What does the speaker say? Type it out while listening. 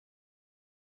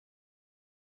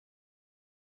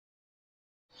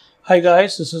Hi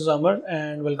guys, this is Amar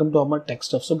and welcome to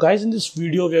amar.techstuff. So guys, in this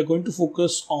video we are going to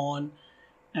focus on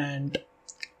and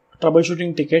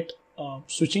troubleshooting ticket,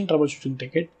 switching troubleshooting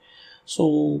ticket.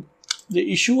 So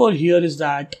the issue over here is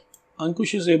that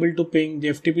Ankush is able to ping the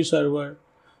FTP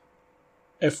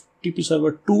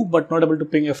server 2 but not able to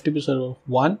ping FTP server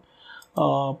 1.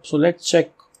 So let's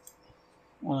check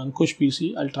on Ankush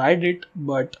PC. I'll try it,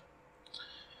 but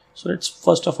so let's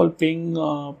first of all ping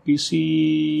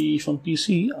PC from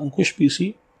PC, Ankush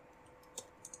PC.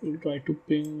 We'll try to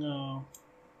ping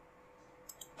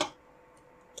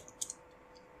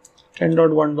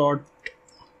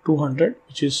 10.1.200,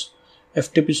 which is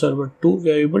FTP server 2.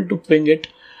 We are able to ping it,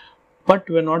 but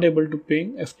we're not able to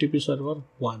ping FTP server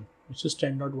 1, which is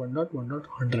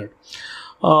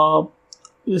 10.1.1.100.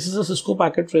 This is a Cisco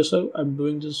packet tracer. I'm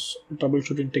doing this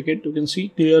troubleshooting ticket. You can see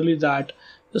clearly that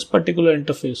this particular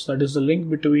interface, that is the link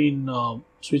between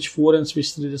switch 4 and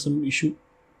switch 3, there's some issue,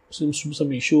 seems to be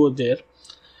some issue over there.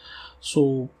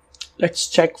 So let's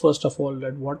check first of all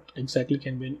that what exactly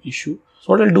can be an issue.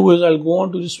 So what I'll do is I'll go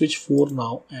on to the switch 4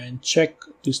 now and check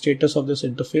the status of this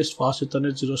interface, fast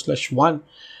Ethernet 0/1,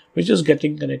 which is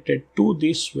getting connected to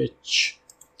the switch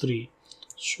 3.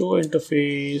 Show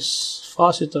interface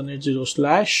fast Ethernet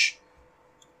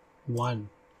 0/1.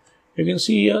 You can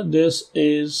see here this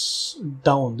is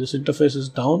down, this interface is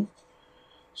down.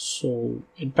 So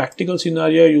in practical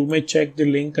scenario, you may check the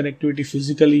link connectivity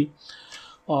physically,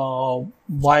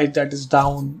 why that is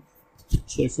down.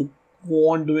 So if you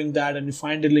go on doing that and you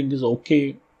find the link is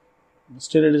okay,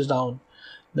 still it is down,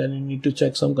 then you need to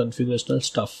check some configurational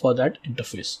stuff for that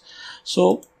interface.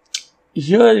 So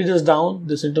here it is down,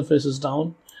 this interface is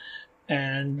down,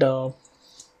 and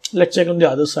let's check on the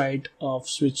other side of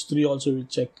switch 3 also. We'll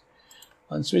check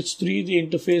on switch 3, the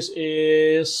interface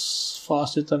is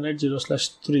fast Ethernet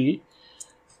 0/3.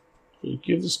 So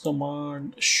give this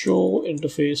command show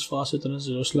interface fast Ethernet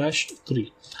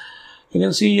 0/3. You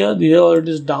can see here it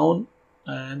is down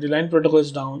and the line protocol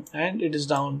is down, and it is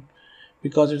down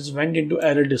because it is went into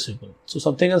error disable. So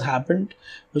something has happened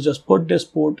which has put this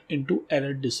port into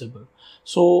error disable.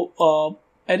 So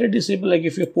error disable, like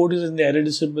if your port is in the error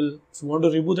disable, if you want to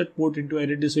remove that port into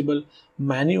error disable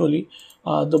manually,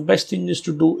 the best thing is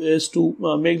to do is to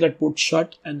make that port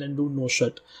shut and then do no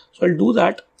shut. So I'll do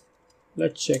that.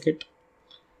 Let's check it.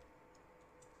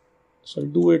 So I'll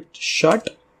do it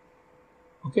shut.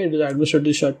 Okay, it is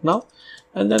administratively shut now,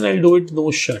 and then I'll do it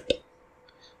no shut.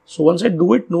 So once I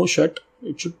do it no shut,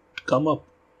 it should come up.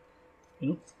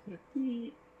 Let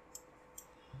me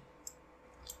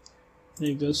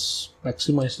make this,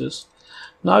 maximize this.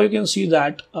 Now you can see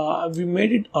that we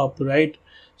made it up, right?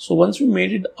 So once we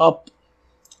made it up,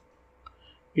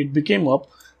 it became up,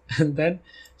 and then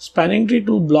spanning tree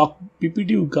to block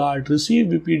BPDU guard, receive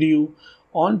BPDU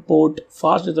on port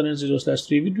fast Ethernet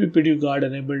 0/3 with BPDU guard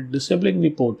enabled, disabling the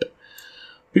port.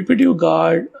 BPDU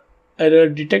guard error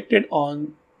detected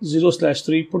on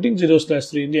 0/3, putting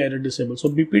 0/3 in the error disable. So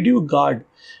BPDU guard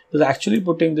is actually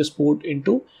putting this port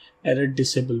into error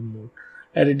disable mode.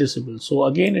 Error disable. So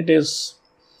again it is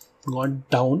gone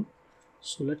down.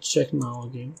 So let's check now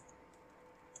again.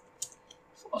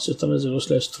 Fast Ethernet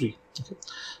 0/3. Okay.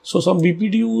 So some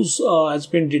BPDUs has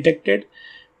been detected,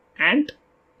 and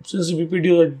since the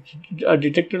BPDUs are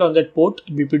detected on that port,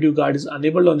 BPDU guard is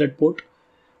enabled on that port,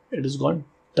 it has gone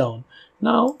down.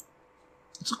 Now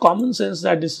it's a common sense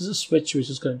that this is a switch which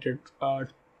is connected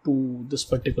to this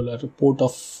particular port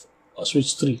of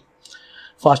switch 3,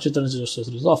 fast Ethernet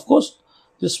 0/3. So of course,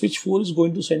 this switch 4 is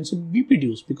going to send some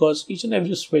BPDUs, because each and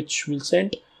every switch will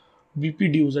send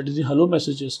BPDUs, that is the hello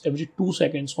messages, every 2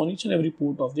 seconds on each and every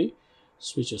port of the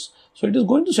switches. So it is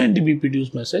going to send the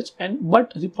BPDUs message,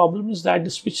 but the problem is that the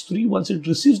switch 3, once it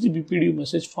receives the BPDU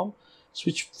message from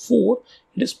switch 4,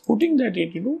 it is putting that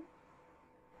into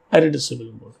error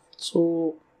disable mode.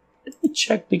 So let me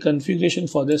check the configuration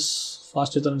for this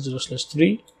fast Ethernet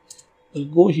 0/3. We'll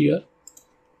go here.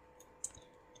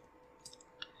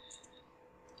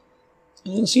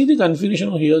 You can see the configuration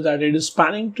over here that it is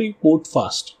spanning tree port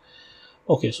fast.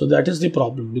 Okay, so that is the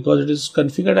problem, because it is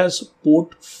configured as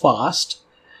port fast.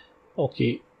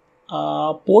 Okay,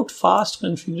 port fast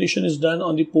configuration is done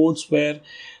on the ports where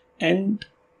end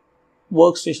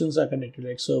workstations are connected,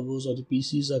 like servers or the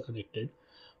PCs are connected,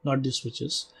 not the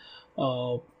switches,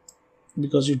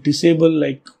 because you disable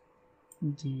like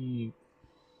the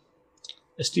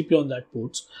STP on that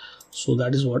ports. So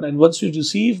that is what, and once you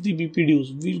receive the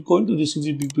BPDUs, we're going to receive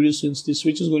the BPDUs, since the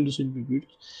switch is going to send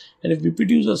BPDUs, and if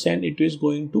BPDUs are sent, it is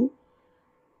going to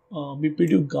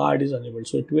BPDU guard is enabled,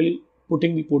 so it will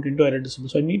putting the port into error disable.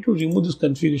 So I need to remove this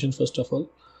configuration first of all.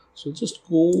 So just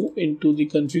go into the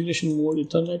configuration mode,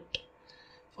 Ethernet,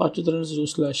 fast Ethernet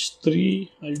 0/3.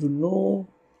 I'll do no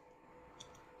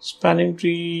spanning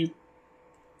tree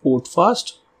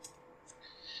Portfast.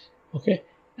 Okay,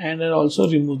 and I'll also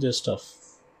remove this stuff.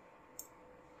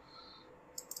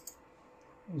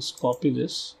 Let's copy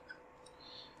this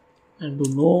and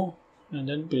do no, and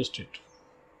then paste it.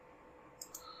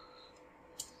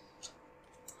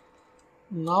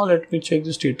 Now let me check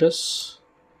the status.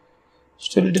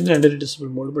 Still it is in error disable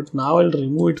mode, but now I'll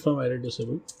remove it from error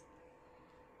disable.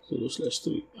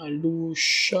 0/3. I'll do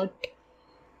shut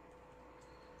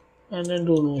and then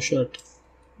do no shut.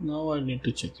 Now I need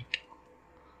to check it.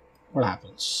 What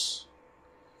happens?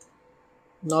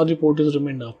 Now the port is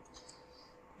remained up.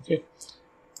 Okay.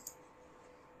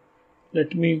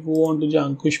 Let me go on to the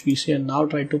Ankush PC and now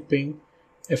try to ping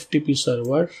FTP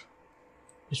server,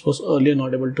 which was earlier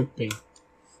not able to ping.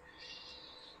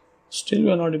 Still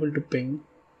we are not able to ping.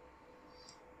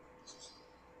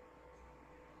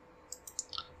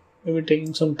 Maybe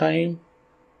taking some time.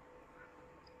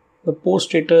 The port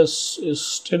status is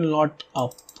still not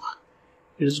up.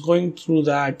 It is going through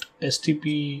that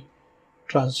STP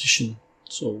transition.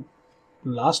 So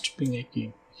last ping I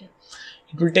came. Okay.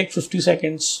 It will take 50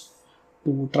 seconds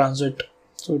to transit.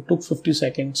 So it took 50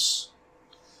 seconds.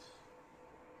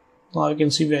 Now you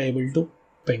can see we are able to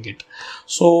ping it.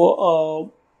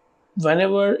 So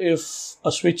whenever if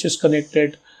a switch is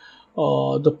connected,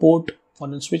 the port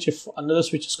on a switch, if another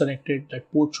switch is connected,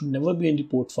 that port should never be in the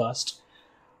Portfast.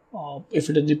 If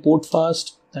it is the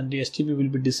Portfast, then the STP will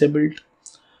be disabled.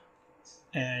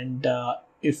 And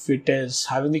if it is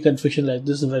having the configuration like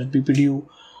this, where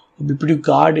BPDU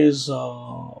guard is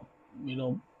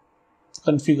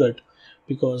configured,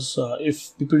 because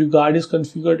if BPDU guard is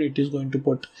configured, it is going to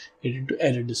put it into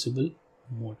error disable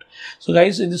mode. So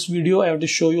guys, in this video I have to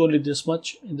show you only this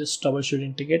much in this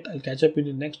troubleshooting ticket. I'll catch up in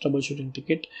the next troubleshooting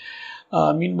ticket.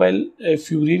 Meanwhile,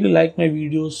 if you really like my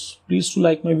videos, please do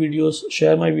like my videos,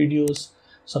 share my videos,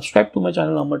 subscribe to my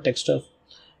channel amar.techstuff,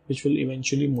 which will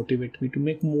eventually motivate me to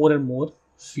make more and more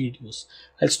videos.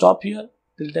 I'll stop here.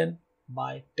 Till then,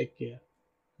 bye, take care,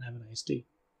 and have a nice day.